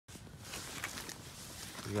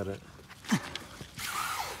You got it.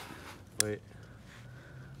 Wait.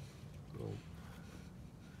 Oh.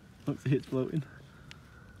 Look, see it's floating.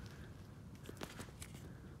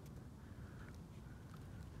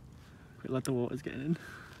 Quick, let the water's getting in.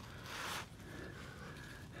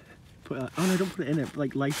 Put it, oh no, don't put it in it,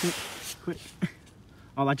 like light it. Quick.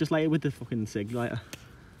 Oh, I just light it with the fucking cig lighter.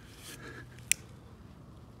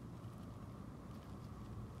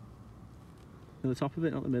 To the top of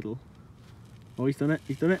it, not the middle. Oh, he's done it,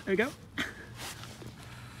 he's done it, there we go.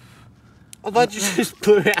 I thought you just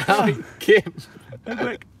blew it out, Kim. Go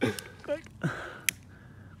quick, quick. There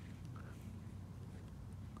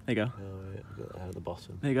you go. Oh, wait, I've got that at the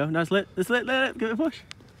bottom. There you go, now it's lit, let it, give it a push.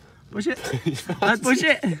 Push it. Dad, push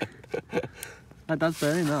it. Dad's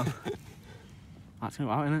burning now. That's going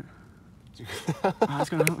out, isn't it? That's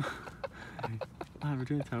going out. Man, we're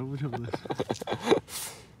doing a terrible job of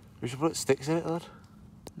this. We should put sticks in it, lad.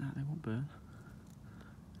 No, they won't burn.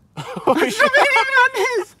 Oh, shit.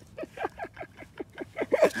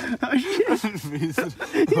 Oh shit!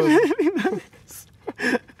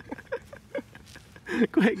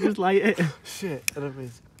 Quick, just light it. Shit, I don't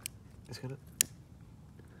mean it's gonna.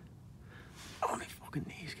 Oh my fucking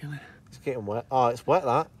knees killing. It's getting wet. Oh, it's wet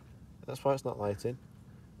that. That's why it's not lighting.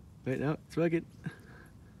 Wait, no, it's working. Oh,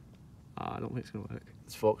 I don't think it's gonna work.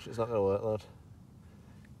 It's fucked. It's not gonna work, lad.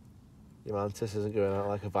 Your mantis isn't going out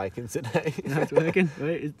like a Viking today. No, it's working.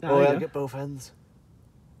 Wait, it's, oh, I'll get both ends.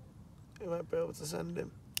 We might be able to send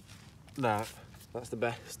him. Nah, that's the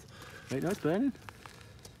best. Wait, no, it's burning.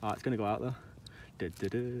 Oh, it's gonna go out though.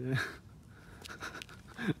 Du-du-du.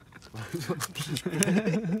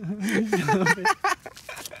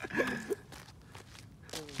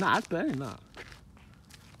 Nah, it's burning that.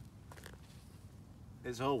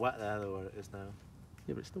 It's all wet there though where it is now.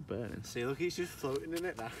 Yeah, but it's still burning. See, look, he's just floating in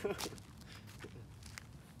it now.